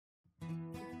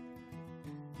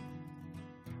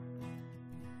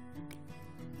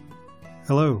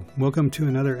Hello, welcome to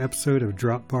another episode of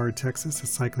Drop Bar Texas, a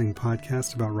cycling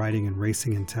podcast about riding and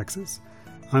racing in Texas.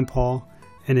 I'm Paul,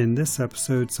 and in this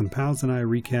episode, some pals and I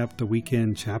recap the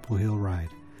weekend Chapel Hill ride.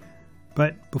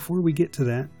 But before we get to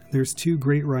that, there's two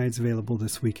great rides available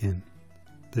this weekend.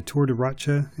 The Tour de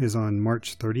Rocha is on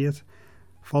March 30th,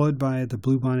 followed by the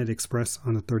Bluebonnet Express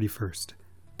on the 31st.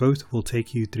 Both will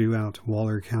take you throughout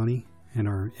Waller County and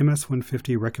are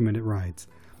MS150 recommended rides.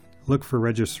 Look for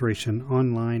registration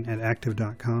online at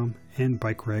active.com and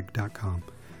bikereg.com.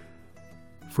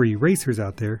 For you racers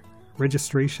out there,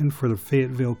 registration for the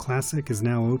Fayetteville Classic is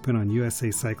now open on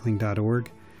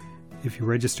usacycling.org. If you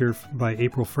register by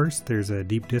April 1st, there's a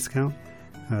deep discount.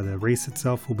 The race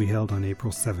itself will be held on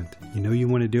April 7th. You know you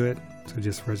want to do it, so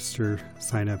just register,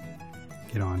 sign up,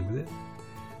 get on with it.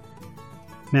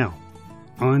 Now,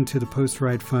 on to the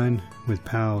post-ride fun with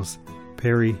pals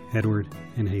Perry, Edward,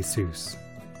 and Jesus.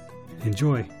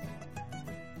 Enjoy.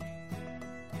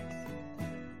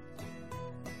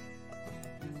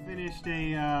 Just finished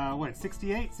a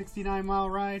 69 mile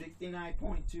ride?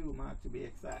 69.2 mile to be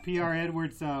exact. PR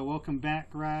Edwards welcome back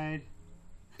ride.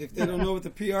 If they don't know what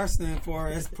the PR stand for,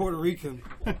 that's Puerto Rican.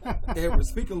 Edward,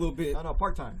 speak a little bit. No,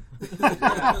 part-time.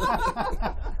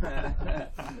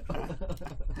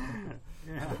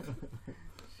 Yeah.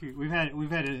 Shoot, we've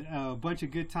had a bunch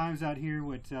of good times out here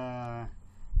with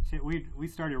we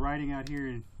started riding out here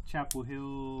in Chapel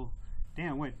Hill.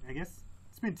 Damn, I guess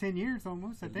it's been 10 years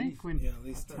almost, I think.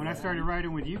 When I started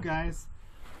riding with you guys,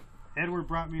 Edward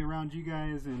brought me around you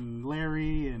guys and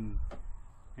Larry and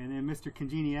then Mr.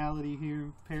 Congeniality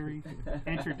here, Perry.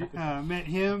 Met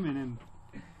him and then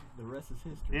the rest is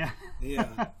history. Yeah.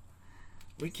 Yeah.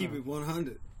 We keep it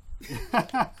 100.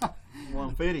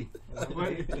 150.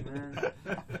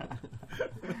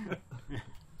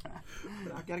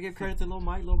 I gotta give credit to Little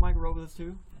Mike. Little Mike rode with us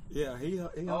too. Yeah, he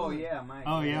Mike.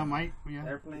 Mike. Yeah.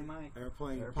 Airplane Mike.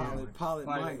 Pilot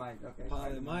Mike. Okay.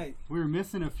 Pilot Mike. We were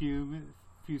missing a few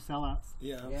sellouts.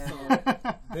 Yeah. Yeah. So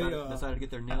they decided to get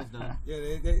their nails done. Yeah,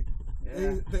 they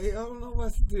I don't know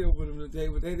what's the deal with them today,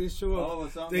 but they didn't show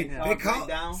up. They call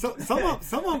down. Some of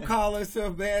them call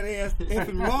themselves badass F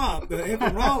and Rob. The F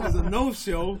and Rob was a no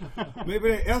show. Maybe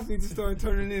that F need to start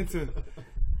turning into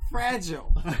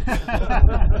fragile.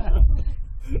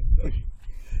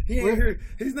 He ain't here.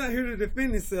 He's not here to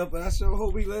defend himself, but I sure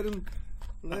hope we let him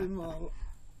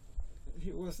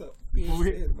hear what's up.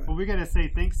 We gotta say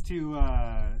thanks to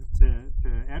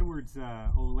Edward's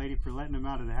old lady for letting him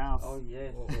out of the house. Oh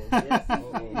yes. Yes.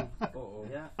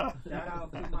 Yeah. Shout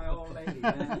out to my old lady,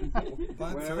 man.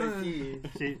 Wherever she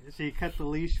is. She cut the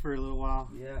leash for a little while.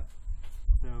 Yeah.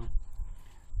 So,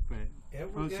 but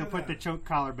she'll put the choke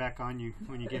collar back on you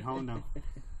when you get home, though.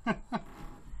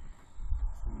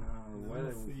 The weather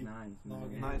was nice.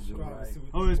 Nice.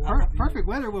 Oh, it was perfect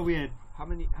weather. What we had. How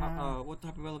many? What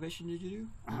type of elevation did you do?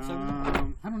 I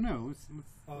don't know. Let's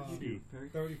see.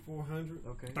 3,400.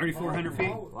 Okay. 3,400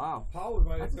 feet. Wow. Paul was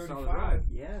right at 35.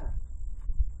 Yeah.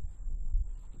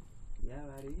 Yeah,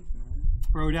 that is, man.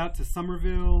 Rode out to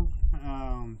Somerville.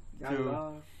 Got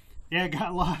lost. Yeah,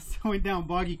 got lost. Went down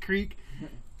Boggy Creek.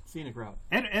 Scenic route.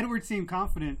 Edward seemed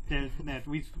confident that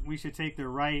we should take the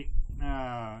right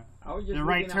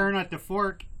turn at the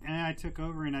fork, and I took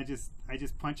over and I just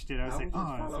punched it. I was like,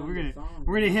 so we're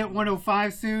gonna hit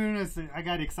 105 soon. I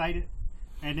got excited,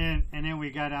 and then we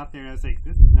got out there. I was like,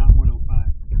 this is not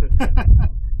 105.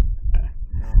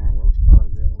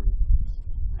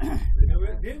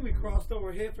 Then we crossed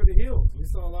over head for the hills. We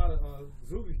saw a lot of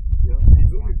Zuby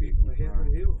people head for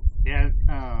the hills. Yeah,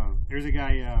 there's a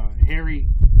guy Harry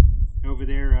over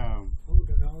there. Look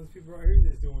at all these people right here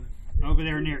that's doing it. Over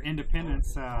there near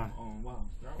Independence. Wow.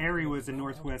 Harry was a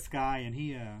Northwest guy, and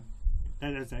he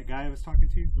that is that guy I was talking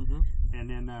to. Mm-hmm. And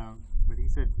then, but he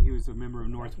said he was a member of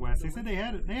Northwest. They said they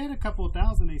had a couple of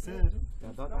thousand. They said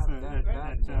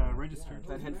that registered.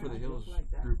 That Head for the Hills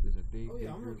group is a big. Oh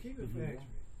yeah, I'm gonna keep it for actually.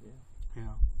 Yeah.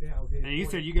 And you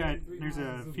said there's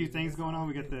a few things going on.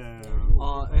 We got the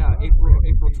April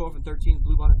 12th and 13th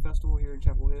Bluebonnet Festival here in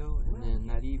Chapel Hill, and then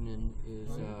that evening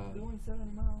is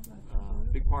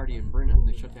big party in Brenham.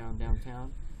 They shut down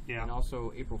downtown. Yeah. And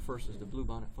also April 1st is the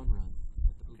Bluebonnet Fun Run.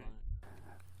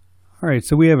 All right,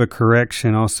 so we have a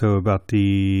correction also about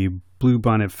the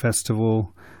Bluebonnet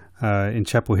Festival in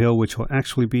Chapel Hill, which will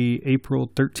actually be April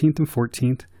 13th and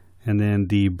 14th, and then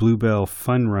the Bluebell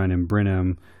Fun Run in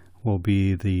Brenham will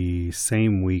be the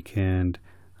same weekend,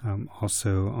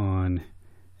 also on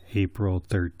April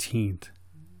 13th.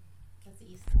 That's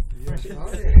Easter.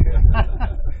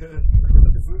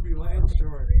 Ruby Land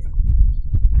Shore.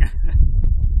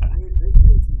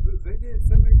 They did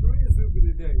 73 in Zuby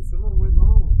today. Someone went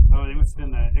home. Oh, they must have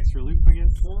been the extra extra loop, I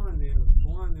guess. Twan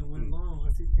then went long.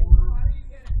 I see Twan.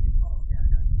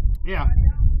 Yeah.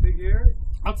 Big Eric.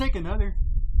 I'll take another.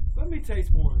 Let me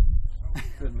taste one.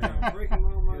 Good man. I'm breaking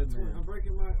my Good man. I'm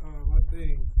breaking my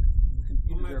thing.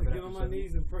 You I'm gonna have deserve to an get on my episode.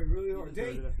 knees and pray really hard. You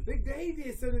deserve Dave, it after- Big Dave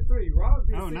did 73. Rob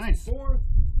did Oh, nice. 64.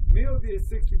 Mill did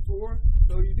 64.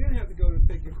 So you didn't have to go to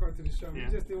take your car to the show. Yeah.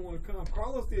 You just didn't want to come.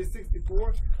 Carlos did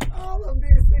 64. All of them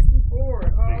did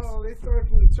 64. Oh, they started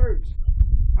from the church.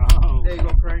 Oh. There you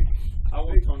go, Craig. I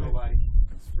won't tell nobody.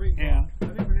 Spring Yeah. I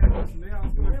never had this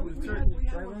now. We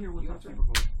had one here with us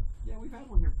before. Yeah, we've had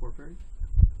one here before, Craig.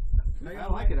 I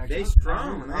like it actually. They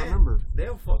strong, I man. remember.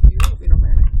 They'll fuck you up in a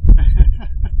minute.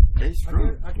 They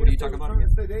strong. What are you talking about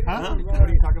again? Huh? What are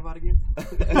you talking about again?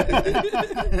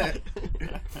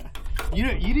 You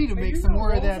need to make you some know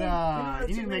more of Rosa? that.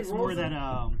 You You know need to make some more of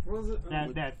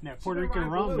that. That Puerto Rican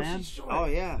rum, man. Oh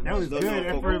yeah. That was Dos good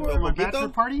Coco- for Dos my Coquito? bachelor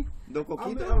party. Dos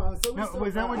Coquito? No,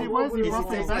 was that what it was? You brought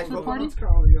for the bachelor party?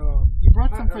 You You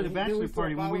brought some for the bachelor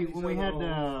party when we had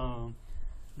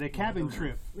the cabin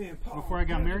trip. Man, Paul, Before I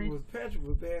got married? Patrick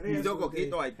was badass. Dos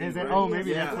Coquito, I think. Is that? right? Oh,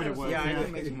 maybe yeah. that's what it was. Yeah, I Yeah.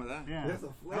 can make some of that. Yeah, That's a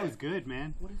that flat. was good,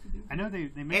 man. What does he do? I know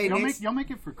they make Hey, y'all make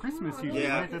it for Christmas usually,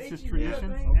 Yeah. right? That's just Yeah.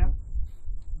 tradition. Yeah. Yeah.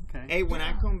 Okay. Hey, when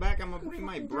I come back, I'm gonna bring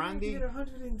my brandy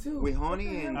with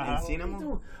honey and Uh-huh.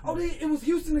 cinnamon. Oh, it was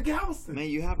Houston to Galveston. Man,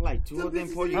 you have like two of them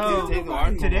for you Oh, can take the today?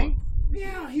 alcohol. Today? Yeah,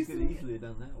 You could Houston. have easily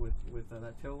done that with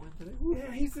that tailwind today.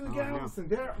 Yeah, Houston to Oh, Galveston.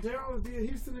 Daryl did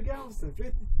Houston to Galveston.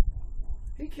 50.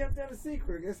 He kept that a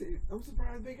secret. That's it. I'm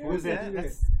surprised Big What was Eric that? did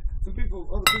That's- Some people,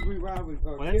 other people we ride with.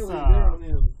 that's, Kelly, Daryl,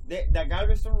 and them. That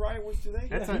Galveston ride was today?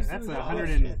 That's Yeah, a Houston that's to a Galveston. 100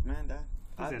 Oh, and shit, man,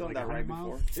 I've it done like that 100 ride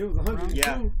miles? before. It was 102.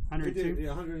 Yeah. 102? It did, yeah,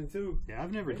 102. Yeah,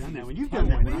 I've never done that one. You've done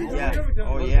that one, right? Yeah. Never done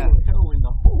Oh, one. yeah. Tailwind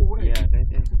the whole way. Yeah, they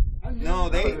did. I never No,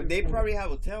 done it they before. probably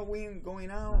have a tailwind going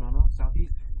out. No,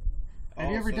 southeast. Have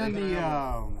you Oh, ever so done they're gonna the?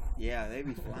 have Yeah, they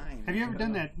be flying. Have you man. ever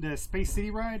done the Space City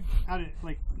ride out of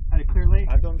Clear Lake?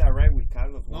 I've done that ride with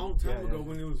Carlos. Long time Yeah, ago yeah.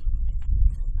 when it was.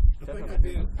 I That's think not I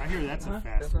did. I hear that's a Huh?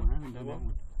 fast That's one. not- I haven't done that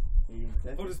one.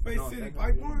 Oh, the Space City that's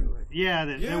Pipeline? not- Yeah,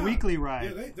 the weekly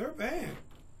ride. Yeah, they're bad.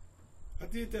 I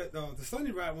did that the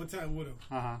Sunday ride one time with them.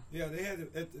 Uh huh. Yeah, they had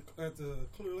it at the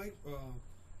Clear Lake.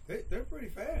 They're pretty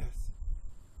fast.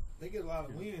 They get a lot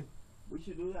of wind. We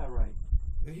should do that right.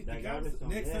 They That got Galveston,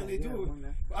 next yeah, time they yeah, do one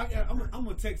there. it. I'm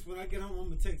gonna text when I get home. I'm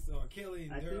gonna text Kelly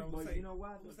and I Daryl. think, I'm but gonna say, you know what?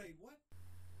 I'm gonna say what?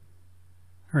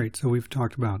 All right, so we've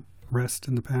talked about rest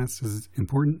in the past is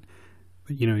important,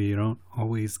 but you don't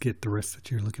always get the rest that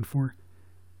you're looking for.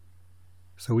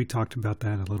 So we talked about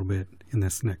that a little bit in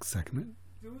this next segment.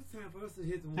 Dude, it's time for us to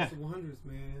hit the 100s,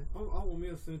 man. I want me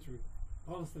a century.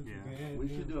 All the century, Yeah. man. We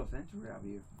should do a century out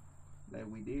here, like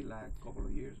we did like a couple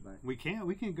of years back. We can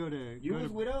go to. You go was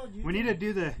to with us. we need to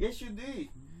do the. Yes, you did.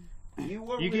 You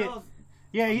were You with get- us.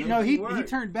 Yeah, he Work.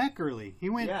 turned back early. He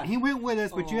went Yeah. with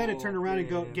us, but you had to turn around and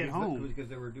go yeah, get home. because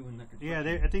they were doing that. Yeah,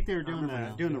 I think they were doing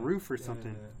remember the now. roof or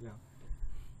something. Yeah.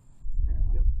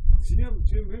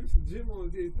 Jim only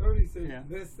did 30. Said Yeah.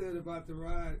 best said about the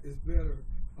ride is better.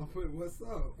 I put what's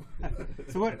up.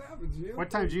 So what happened, Jim? What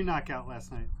time did you knock out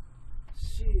last night?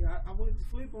 Shit, I went to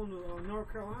sleep on the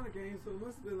North Carolina game, so it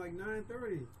must have been like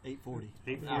 9:30. 8:40.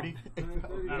 8:40.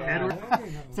 9:30. Edward?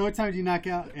 Damn. So what time did you knock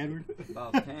out, Edward?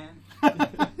 About 10.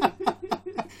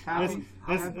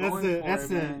 That's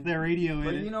the radio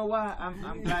But in you it. know what?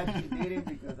 I'm glad she did it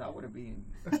because I would have been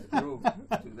screwed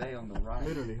today on the ride.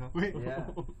 Literally, huh? Wait. Yeah.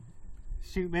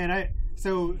 Shoot, man!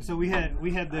 So we had I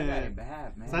got the. it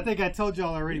bad, man. So I think I told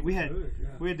y'all already. We had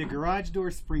the garage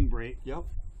door spring break. Yep.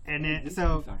 And then These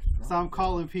so things are strong. I'm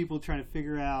calling people trying to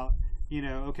figure out,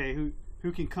 okay,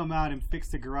 who can come out and fix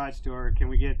the garage door? Can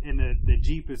we get in the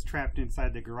Jeep is trapped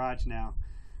inside the garage now.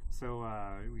 So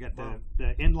we got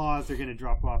the in-laws are going to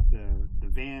drop off the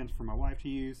van for my wife to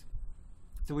use.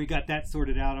 So we got that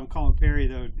sorted out. I'm calling Perry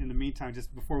though in the meantime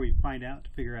just before we find out to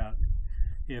figure out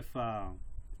if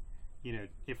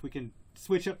if we can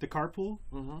switch up the carpool.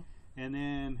 Mm-hmm. And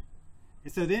then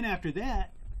after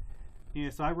that,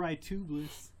 so I ride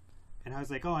tubeless, and I was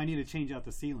like, oh, I need to change out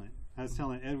the sealant. I was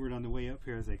telling Edward on the way up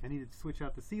here, I was like, I need to switch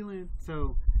out the sealant.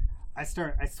 So I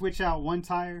switch out one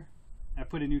tire. I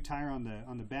put a new tire on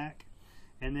the back,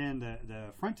 and then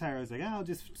the front tire, I was like, I'll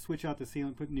just switch out the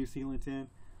sealant, put new sealant in.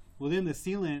 Well, then the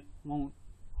sealant won't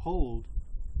hold,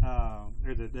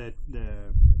 or the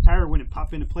tire wouldn't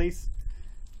pop into place.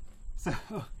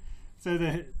 So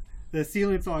the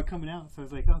sealant's all coming out. So I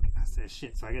was like, okay, I said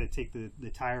shit. So I got to take the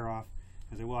tire off.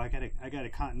 I was like, well, I got a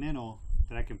Continental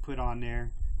that I can put on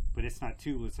there, but it's not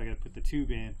tubeless. So I got to put the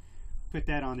tube in, put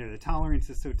that on there. The tolerance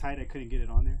is so tight I couldn't get it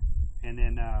on there.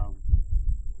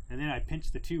 And and then I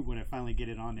pinch the tube when I finally get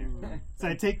it on there. So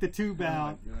I take the tube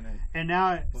out, goodness. and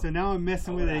now I'm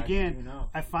messing with it again. You know.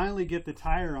 I finally get the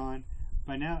tire on.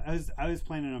 By now, I was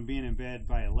planning on being in bed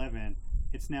by 11.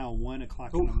 It's now 1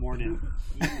 o'clock in the morning.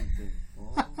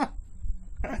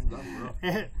 I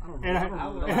don't remember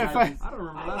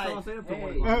last time I stayed up till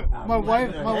 1 o'clock. My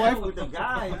wife, with the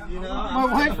guys, you know.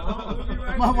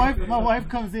 my wife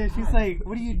comes in. She's like,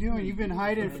 "What are you doing? You've been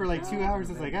hiding for like 2 hours."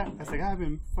 I was like, "I've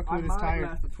been fucking with this tire."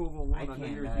 Last the 12:01 I on New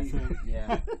can't Year's last Eve. it.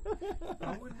 Yeah.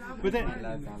 But then, I can't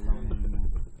last that long anymore.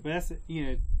 but that's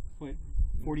what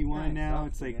 41 now.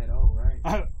 It's like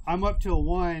right. I'm up till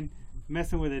 1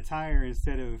 messing with a tire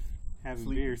instead of having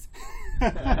Sleeping. beers.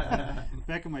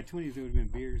 Back in my 20s, it would have been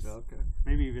beers. Okay.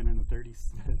 Maybe even in the 30s.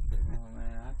 Oh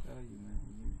man, I tell you,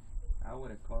 man, I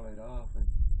would have called it off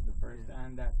the first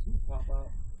time that two pop up.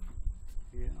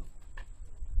 Yeah.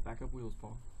 Backup wheels,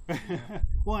 Paul.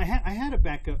 Well, I had a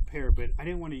backup pair, but I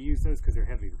didn't want to use those because they're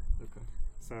heavier. Okay.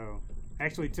 So I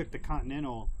actually took the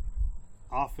Continental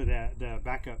off of the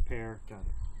backup pair. Got it.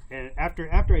 And after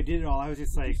I did it all, I was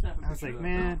just like,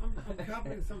 man,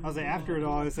 after it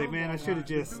all, I was like, man, I should have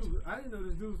just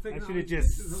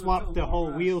swapped the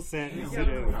whole wheel set instead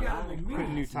of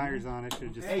putting new tires on. I should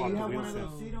have just Hey, swapped you the have wheel one of set.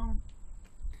 those seat on?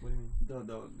 What do you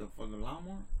mean? The for the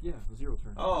lawnmower? Yeah, the zero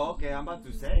turn. Oh, okay. I'm about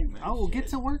to say, man. Oh, well, get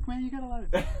to work, man. You got a lot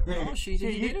of. Oh, she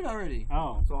did it already.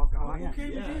 Oh. So Who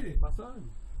came and did it? My son.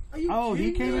 Are you Oh,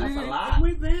 he kidding came me? and That's did a it. lot.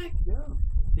 Went back? Yeah.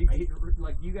 He,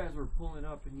 like you guys were pulling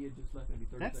up and he had just left maybe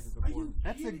 30 That's- seconds Are before. you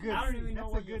That's a kidding? good. I don't even know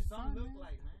That's a what your good son sign, look man. like,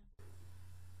 man.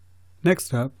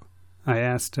 Next up, I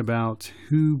asked about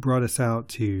who brought us out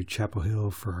to Chapel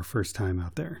Hill for our first time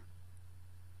out there.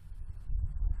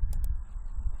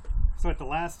 So at the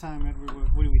last time, Edward,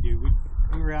 what did we do?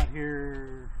 We were out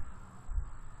here.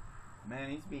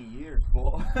 Man, it's been years,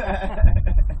 boy.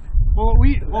 Well,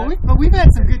 we've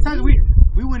had some good times.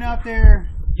 We went out there.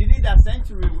 You did that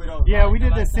century with us. Yeah, right, we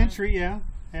did the last time? century.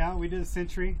 Yeah, we did the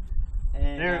century.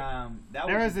 And There-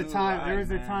 there was a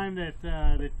time that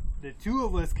the two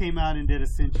of us came out and did a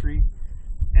century,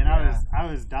 and Yeah. I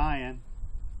was dying.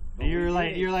 But And you we were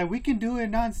like, did. we can do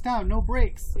it nonstop, no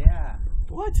breaks. Yeah.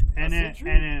 What? And A then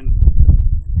century?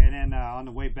 and then on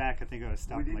the way back, I think I was We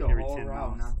stopping did like the every whole 10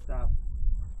 route miles. nonstop.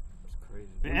 It's crazy.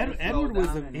 But We just Edward slowed was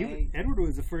down and ate. Edward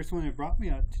was the first one that brought me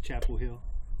out to Chapel Hill.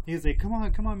 He was like, "Come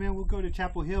on, man, we'll go to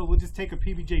Chapel Hill. We'll just take a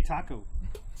PBJ taco."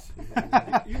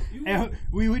 And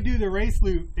we would do the race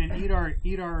loop and eat our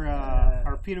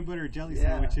peanut butter jelly Yeah.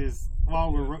 sandwiches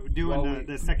while we're doing While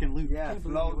the second loop. Yeah, Can't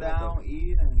believe slow you went down,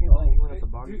 eat, I and can't go. believe you went at the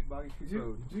Boggy Creek Do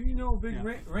Road. you know Big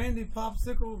Yeah. Randy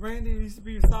Popsicle? Randy used to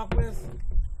be in Southwest.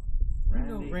 You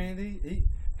know Randy.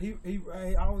 He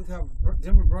always have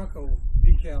Denver Bronco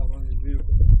decals on his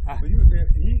vehicle. But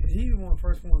he the one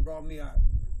first one brought me out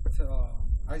to.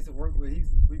 I used to work with.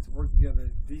 We used to work together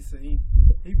at Visa Inc.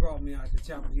 He brought me out to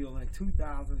Chapel Hill in like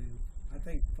 2000, and I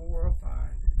think 4 or 5.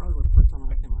 Probably the first time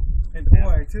I came out. And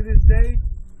boy, to this day,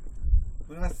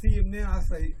 when I see him now, I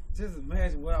say, just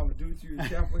imagine what I would do to you in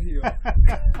Chapel Hill.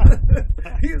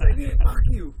 He was like, "Yeah, fuck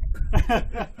you,"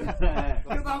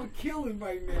 because I would kill him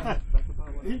right now.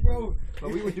 He wrote.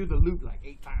 But we would do the loop like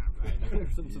 8 times, right?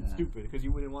 Something stupid because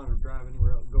you wouldn't want to drive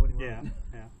anywhere else, go anywhere else.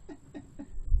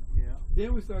 Yeah.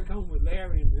 Then we started coming with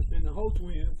Larry and the whole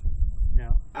twins.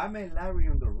 I met Larry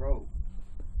on the road.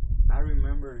 I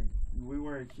remember we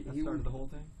were. That started the whole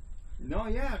thing. No,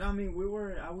 yeah. I mean,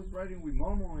 I was riding with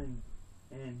Momo,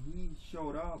 and he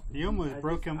showed up. You almost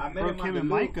broke him on and the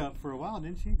Mike loop. up for a while,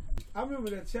 didn't you? I remember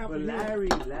that Chapel But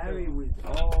Hill. Larry was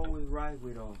always right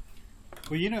with us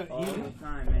Well, you know, all you, the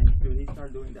time, man. Until he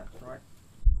started doing that track.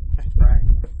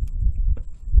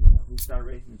 We started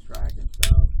racing track and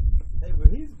stuff. Hey, but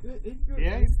he's good. He's good.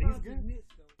 Yeah, he's good. Niche,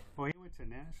 though. well, he went to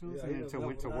nationals Yeah, and he then was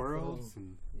went to level- worlds.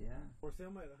 And Yeah. Or say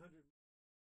I'm at 100.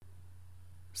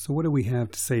 so, what do we have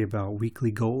to say about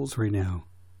weekly goals right now,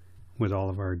 with all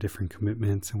of our different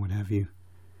commitments and what have you?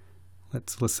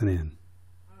 Let's listen in.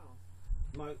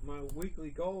 My weekly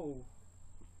goal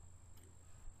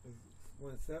is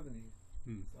 170.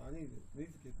 So I need to get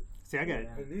See, I got Yeah.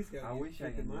 at least got I wish I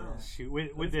 50 could do miles. that. shoot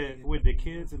with the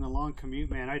kids and the long commute,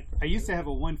 man. I used to have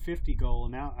a 150 goal,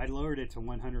 and now I lowered it to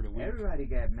 100 a week. Everybody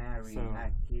got married, So-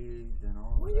 had kids, and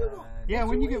all When you that. go- Yeah,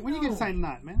 when you get know? signed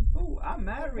knot, man. Oh, I'm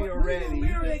married When you already. gonna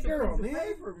marry It's that girl, a piece of man?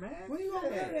 paper, man. When you gonna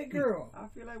Shit. marry that girl? I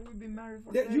feel like we've been married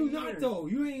for That 10 you years. not though.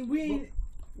 You ain't. We ain't.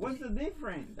 What's the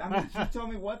difference? I mean, she told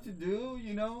me what to do,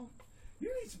 you know?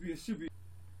 You need to be a should be.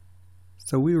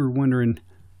 So we were wondering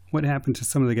what happened to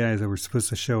some of the guys that were supposed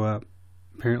to show up.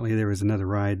 Apparently there was another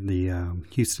ride, the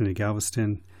Houston to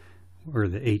Galveston, or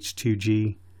the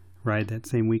H2G ride that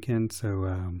same weekend. So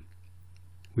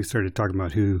we started talking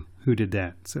about who did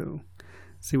that. So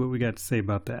see what we got to say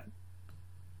about that.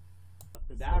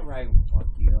 That ride will fuck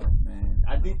you up, man.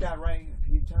 I did that ride a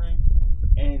few times,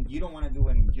 and you don't want to do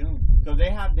it in June. So they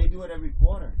do it every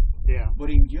quarter. Yeah. But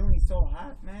in June it's so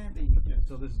hot, man. That you just,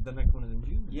 So this is the next one is in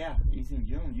June. yeah, it's in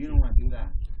June. You don't want to do that.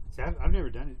 See, I've never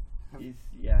done it.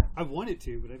 Yeah. I've wanted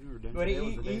to, but I've never done But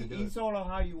it. it's all on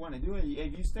how you want to do it.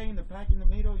 If you stay in the pack in the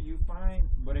middle, you fine.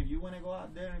 But if you want to go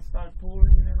out there and start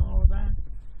pulling and all of that,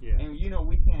 Yeah. and you know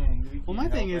we can. Well, my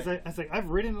thing is, I like I've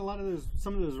ridden a lot of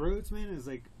some of those roads, man. It's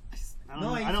like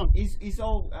I don't. It's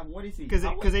all. What is it? Because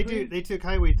they took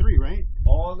Highway 3, right?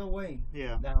 all the way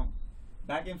Yeah. down,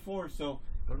 back and forth. So,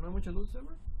 But not much of looks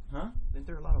ever? huh? Isn't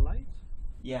there a lot of lights?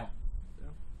 Yeah.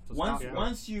 So Once stop.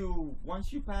 once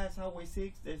you pass Highway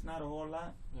 6, there's not a whole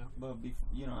lot. Yeah. But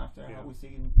after Yeah. Highway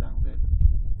 6 is down there,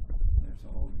 there's a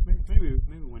whole. Maybe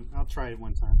when I'll try it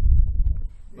one time.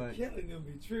 But Kelly gonna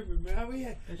be tripping,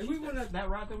 man. If we went out that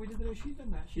route that we did today, she's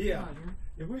done that. She's Yeah. out here.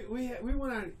 If we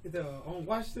went out on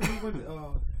Washington, we went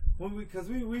when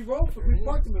we rode we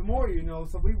parked at Memorial,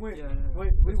 so we went Yeah. we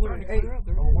It's went starting to clear out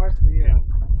there. on Washington, yeah.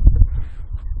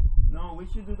 no, we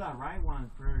should do that right one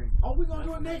for. Oh, we gonna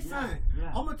do it next time.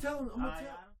 Yeah. I'm gonna tell him.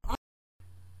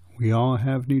 We all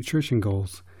have nutrition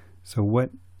goals. So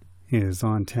what is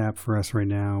on tap for us right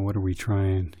now? What are we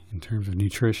trying in terms of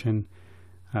nutrition?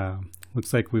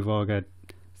 Looks like we've all got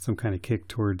some kind of kick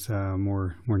towards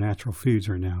more natural foods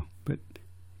right now, but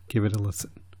give it a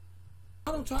listen.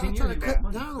 I'm trying 10 to years cut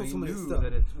ago, down on they some of this knew stuff.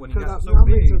 that it's when he got Because so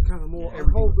big, kind of more everything-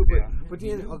 unfolded, yeah. but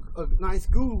then a nice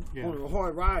groove Yeah. on a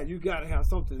hard ride, you gotta have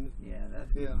something. Yeah,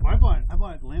 that's Yeah. Well, I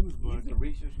bought Lim's book, He's the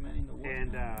research man in the world.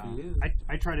 and He is.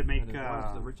 I try to make And his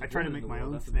wife's the richest I try to woman make in my the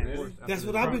own world. snacks. That's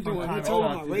what I've been doing. From You time told to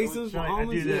me time. my raisins, my I do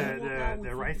almonds,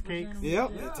 the rice cakes.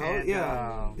 Yep, And,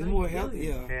 yeah. It's more healthy,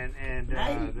 yeah. And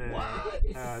What?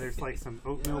 there's like some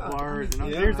oatmeal bars, and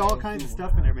Yeah. there's all kinds of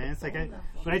stuff in there, man. It's like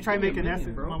but I try to make a mess.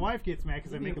 bro. My wife gets mad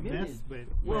because I make a mess, but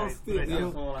Well, but still, I yeah.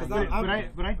 feel- 'Cause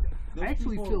but I Those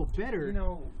actually people, feel better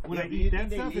when yeah, I do you eat that think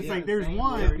they stuff. eat It's the like there's same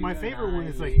one. way My you favorite and one I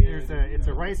is like eat? it's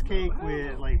a rice cake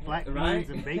with like black Right? beans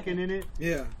and bacon in it,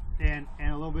 Yeah. and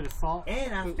a little bit of salt.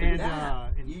 And after And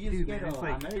that, and you just dude, get man, it's a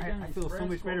like American I feel so Express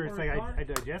much better. It's like corporate I card,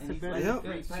 digest and it it's better. like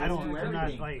Yep. straight I don't. to I'm not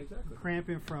everything. like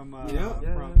cramping from Yeah.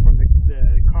 from the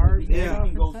carbs. Yeah. and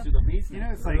Everything goes stuff. to the business. You know,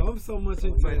 it's So like. I'm so much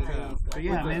into But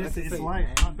yeah, man, it's a lot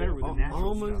better with the natural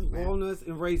almonds, stuff, man. walnuts,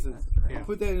 and raisins. Yeah. I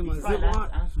put that in my It's like last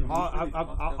Ziploc. Amsterdam.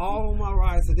 All on my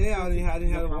rides today, I didn't have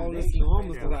the walnuts and the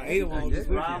almonds because I ate them all this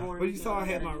weekend. Bravo, But you saw I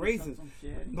had my some raisins.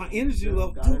 shit. My energy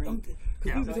level, dude.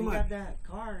 Because So people you talking got about that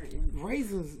car in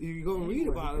raisins, you go read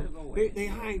Anyway, about you them. gotta go They away.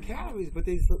 high in calories, but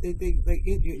it's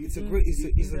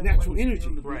a natural energy.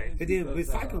 Right. And then with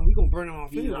cycling, we gonna burn them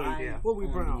off anyway. Yeah. What we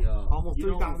burn On the, off? Almost you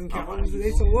know, 3,000 how calories a much day.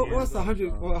 you So go- what's yeah.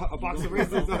 100? Well, a box of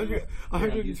raisins,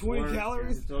 120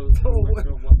 calories. So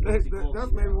That's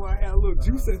that's maybe why I had a little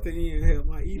juice at the end. Had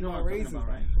my eating You know my what I'm talking raisins. about,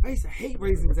 right? I used to hate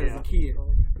raisins as Yeah. a kid.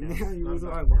 Now you was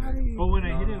like, why do you? But when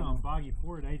I hit it No. on Boggy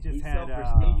Port, I just He's had so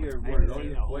prestigious, I word, just all ate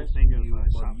the a whole questions thing of you-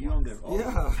 shop you on the- blocks.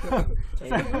 oh.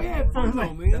 Yeah. Hey, We had fun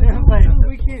though, man. It was like,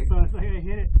 We can't. So it's like I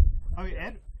hit it. I mean,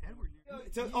 Edward.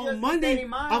 So You on just Monday, 80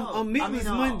 miles. I'm meatless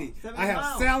no, Monday. 70 I have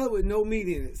miles. salad with no meat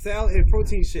in it. Salad and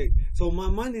protein shake. So my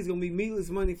Monday's gonna be meatless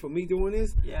Monday for me doing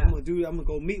this. Yeah. I'm gonna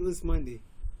go meatless Monday.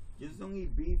 Just don't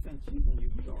eat beef and chicken. You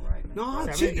be alright, man. No, I've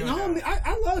been chicken. doing No, that.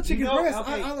 I love chicken You know, breast.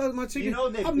 okay, I love my chicken. You know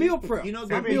that I meal prep. You know I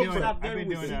that meal beef prep. up there I've been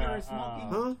with doing cigarette that, smoking.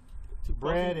 Huh? To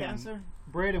bread prostate and cancer.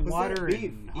 bread and What's water that?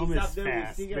 Beef. and He's hummus up there with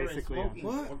fast, cigarette basically. smoking.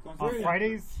 What? Or On conspiracy.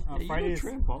 Fridays, Fridays.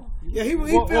 Paul. Yeah, he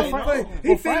Well, fed well,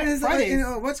 he fed Fri- his Fridays.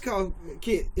 what's it called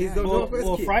kit. His Well, Northwest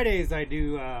well, kit. Fridays I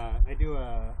do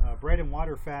a bread and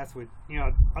water fast with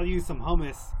I'll use some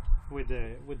hummus with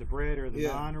the bread or the Yeah.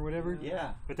 naan or whatever.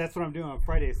 Yeah. But that's what I'm doing on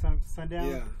Friday sundown.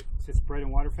 Yeah. It's just bread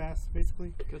and water fast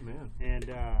basically. Good man. And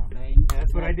Man,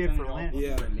 that's what I did for you Lent.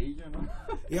 Yeah. Religion.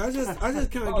 Yeah, I just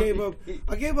kind of Oh, gave up.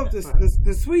 I gave up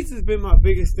the sweets has been my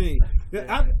biggest thing.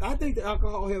 I think the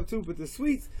alcohol helped too, but the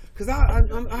sweets, because I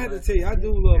had to tell you, I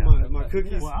do love my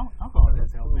cookies. Well, alcohol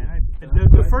does help, man.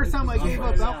 The first time I gave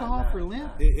up alcohol for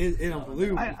Lent, It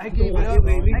unbelievable. I gave it up. It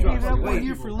made me I drop gave up some one weight.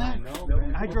 year for Lent. I know,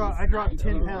 man. I dropped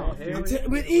 10 pounds.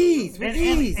 With ease, with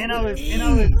ease. And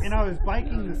I was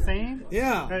biking the same.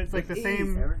 Yeah. It's like the With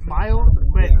same ease. miles,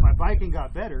 but Yeah. my biking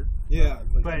got better. Yeah.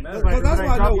 But Because that's I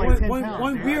why I know dropped like 10 one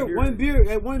pounds. beer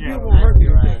Yeah. won't Yeah. hurt me.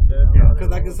 Right. Because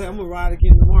like I said, I'm gonna ride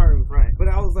again tomorrow. Right. But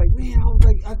I was like,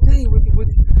 I tell you,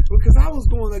 because I was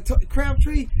going like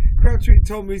Crabtree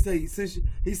told me, since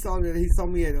he saw me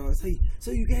at say,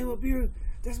 so you gave up beer.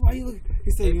 That's why you look.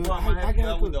 He said, Hey, boy, I might have I to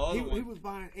got go with the other he one. was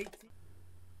buying 18.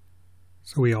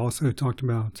 So we also talked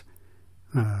about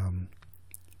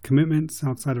commitments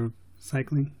outside of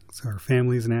cycling, so our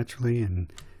families naturally,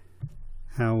 and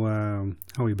how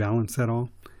we balance that all,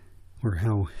 or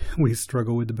how we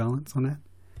struggle with the balance on that.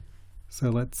 So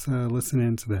let's listen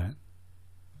into that.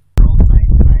 Girls' night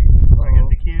tonight. I got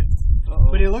the kids,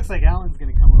 but it looks like Alan's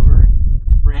gonna come over and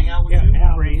bring Hang out with you?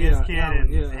 bring his Yeah, kid Alan, and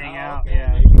yeah. hang Oh, out. okay,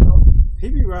 Yeah. there you go. He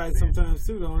be riding sometimes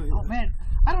too, don't he? Oh man,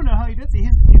 I don't know how he does it.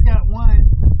 He's got one,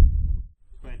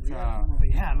 but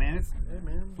yeah, man, it's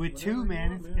with two,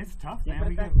 man. It's tough, man.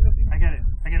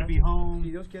 I gotta be home.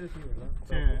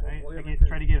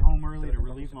 Try to get home early to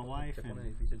relieve my wife and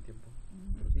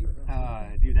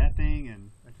do that thing and.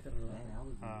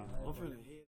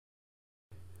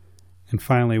 And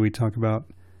finally, we talk about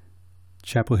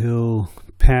Chapel Hill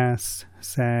Pass,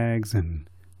 SAGs, and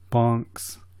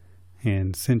bonks,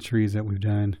 and centuries that we've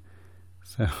done.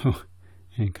 So,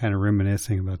 and kind of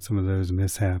reminiscing about some of those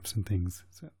mishaps and things.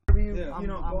 So.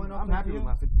 I'm happy with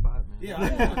my 55, man.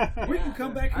 Yeah, we can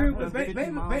come back here. But baby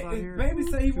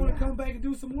say he want to come back and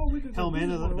do some more. We can. Hell, man,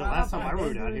 the last time I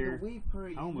rode out here,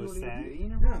 I almost sagged.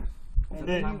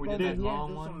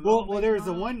 Well, there was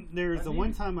the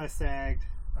one time I sagged.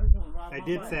 I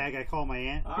did sag. I called my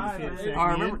aunt. I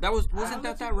remember wasn't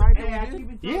that ride that we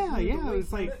did? Yeah. It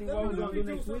was like I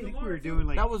think we were doing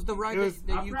like That was the ride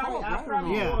that you called, right?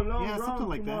 Or no? Yeah, something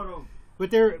like that. But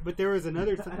there was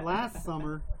another last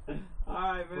summer.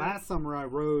 Last summer I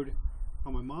rode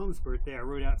on my mom's birthday. I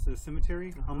rode out to the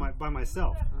cemetery by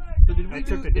myself. So I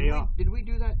took the day off. Did we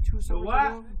do that 2 summers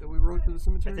ago? That we rode to the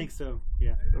cemetery? I think so.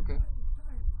 Yeah. Okay.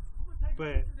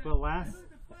 But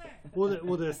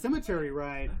the cemetery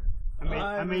ride,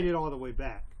 I made it all the way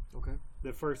back. Okay.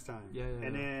 The first time. Yeah.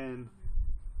 And then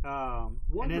One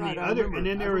and then ride the I other, remember. and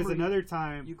then there I was remember another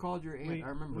time You called your aunt. I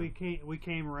remember. we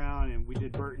came around and we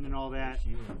did Burton and all that.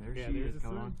 There Yeah, she there's is. the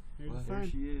Come sun. on. There's the There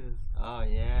sun. she is. Oh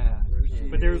yeah.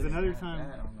 But there was another time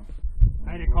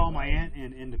I had to call my aunt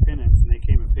in Independence, and they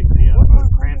came and picked me up. I was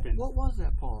cramping. What was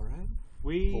that, Paul? Right?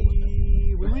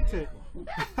 We went to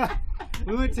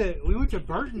we went to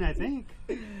Burton, I think.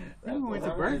 We went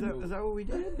to Burton. Is that what we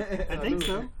did? I think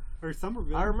so, or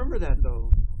Somerville. I remember that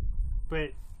though.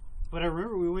 But I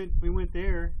remember we went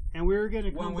there, and we were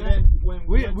gonna come When back.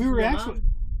 we were actually.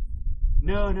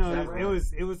 No, that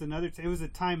it was another. It was a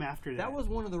time after that. That was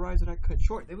one of the rides that I cut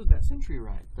short. It was that Century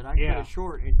ride that I Yeah. cut it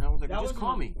short, and I was like, That just was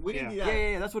call me. We didn't Yeah. do that.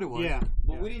 Yeah, that's what it was. Yeah.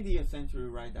 But we didn't do a century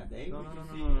ride that day. No. We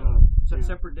It's a Yeah.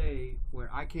 separate day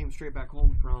where I came straight back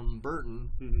home from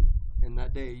Burton, Mhm. and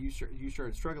that day you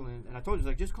started struggling, and I told you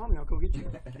like, just call me, I'll go get you.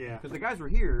 Yeah. Because the guys were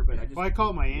here, but I just. Well, I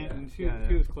called my aunt, and she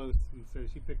was close, and so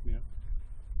she picked me up.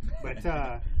 But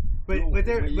but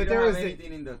there you was don't have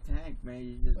anything in the tank, man.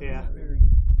 You just Yeah.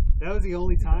 that was the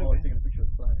only time. taking a picture of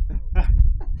the flag.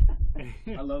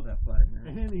 I love that flag, And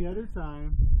man. then the other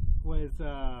time was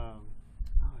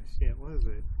what was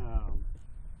it?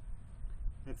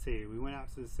 Let's see. We went out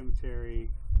to the cemetery.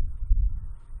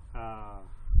 I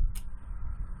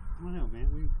don't know, man.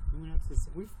 We went out to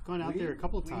we've gone out there a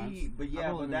couple of times. But I've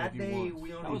yeah, only but been that a few day once.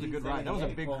 we only That was a did good ride. That was a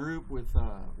big 78, group with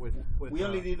We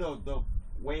only did the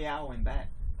way out and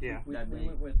back. Yeah. We That day.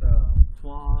 went with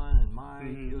Twan and Mike.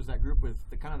 Mhm. It was that group with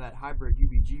the kind of that hybrid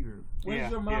UBG group. When's Yeah,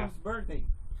 your mom's birthday?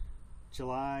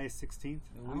 July 16th.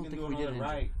 And I we don't can think do we did it another in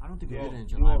ride. I don't think we Do did it in a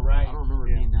July. ride. I don't remember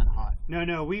it Yeah. being that hot.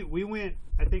 No, we went.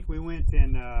 I think we went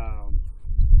in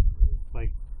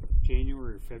like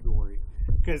January or February,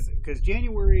 because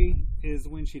January is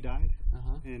when she died,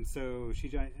 and so she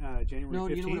died January 15th. No,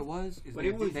 you know what it was? Is But they,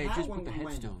 it was they hot just when put the we went.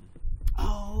 headstone.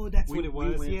 Oh, that's We- what it we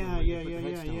was. went Yeah. when we put the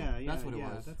headstone. That's what it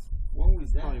was. That's When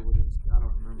was that? probably what it was. I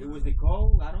don't remember. It was the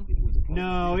cold? I don't think it was cold.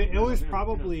 No, it was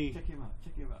probably Check him out.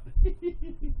 Check him out.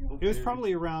 it was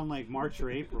probably around like March or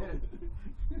April.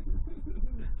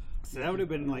 So that would have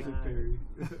been like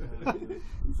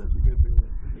He's such a good man.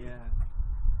 Yeah.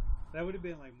 that would have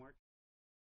been like March.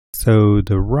 So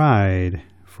the ride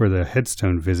for the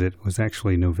headstone visit was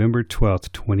actually November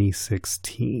 12th,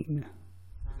 2016.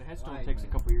 The headstone Why, takes a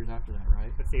man? couple years after that,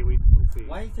 right? Let's see. Let's see.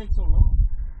 Why it take so long?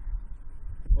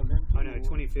 For them Oh to- no,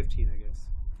 2015, I guess.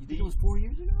 You think it was 4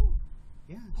 years ago?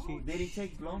 Yeah. Oh, did it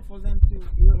take long for them to?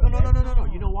 No.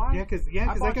 You know why? Yeah, because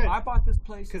I bought this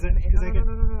place. 'cause in- I- 'cause I got-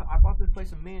 no. I bought this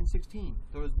place in May of 16.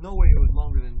 There was no way it was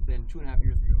longer than 2.5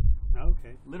 years ago.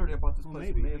 Okay. Literally, I bought this Well, place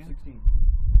maybe, in May of yeah. 16.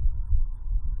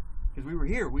 Because we were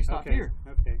here. We stopped Okay. here.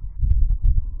 Okay.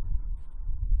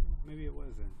 Maybe it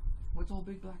was then. What's all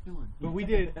Big Black doing? But we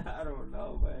did. I don't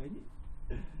know,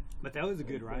 man. But that was a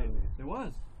good ride, man. It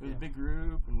was. It was Yeah. a big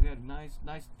group, and we had nice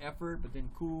effort, but then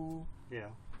cool. Yeah.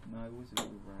 No, it was a good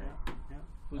ride.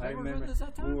 Was I Edward remember with us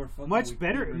that time? we were fucking. Much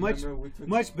better, much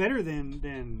much better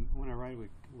than when I ride with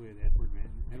Edward, man.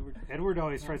 Edward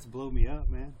always tries to blow me up,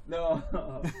 man. No.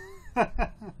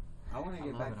 I want to I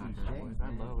get love back it to out the here, Shane. boys. I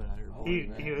love it out here,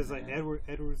 boys. he was like Edward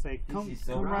was like come He's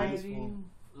so come ride. prideful.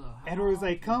 Edward was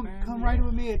like come ride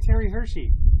with me at Terry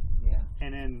Hershey. Yeah.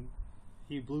 And then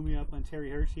he blew me up on Terry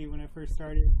Hershey when I first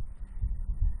started.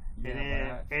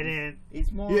 Yeah, and then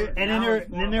it's more. yeah, and now then it's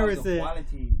more there about was the a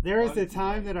quality. there was a Quality,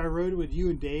 time right? that I rode with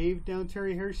you and Dave down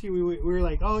Terry Hershey. We were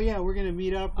like, oh yeah, we're gonna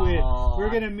meet up with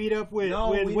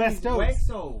West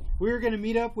Oaks. We were gonna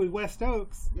meet up with West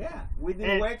Oaks. Yeah, we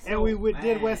did West Oaks. And we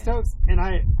did West Oaks, and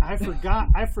I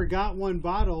forgot one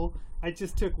bottle. I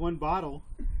just took one bottle,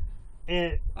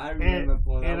 and I remember,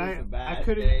 Paul, that and was a bad I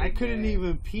couldn't day, man.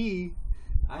 even pee.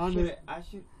 I should.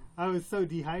 I was so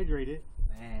dehydrated.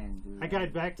 Man, dude. I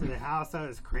got back to the house. I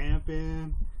was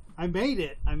cramping. I made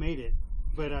it,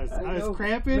 but I was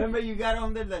cramping. Remember, you got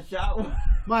under the shower.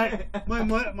 my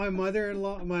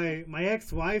mother-in-law, my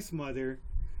ex-wife's mother,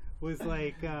 was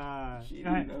like, I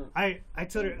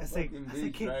told her, I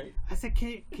said,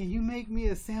 can you make me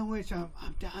a sandwich? I'm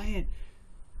dying.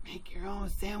 Make your own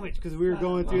sandwich, because we were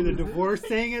going through the divorce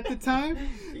thing at the time.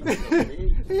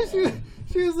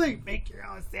 she was like, make your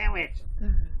own sandwich,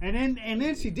 and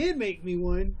then she did make me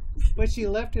one, but she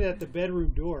left it at the bedroom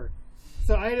door,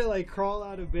 so I had to like crawl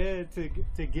out of bed to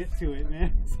get to it,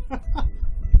 man.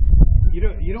 You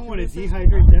don't want to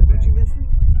dehydrate that much.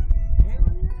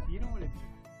 You don't want to.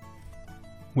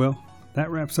 Well, that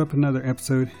wraps up another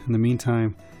episode. In the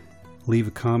meantime, leave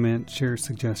a comment, share a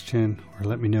suggestion, or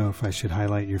let me know if I should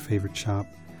highlight your favorite shop.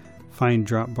 Find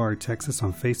Drop Bar Texas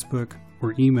on Facebook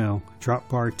or email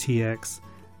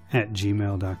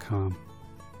dropbartx@gmail.com.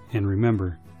 And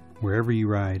remember, wherever you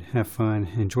ride, have fun,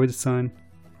 enjoy the sun,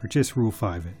 or just Rule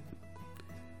 5 it.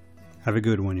 Have a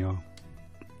good one, y'all.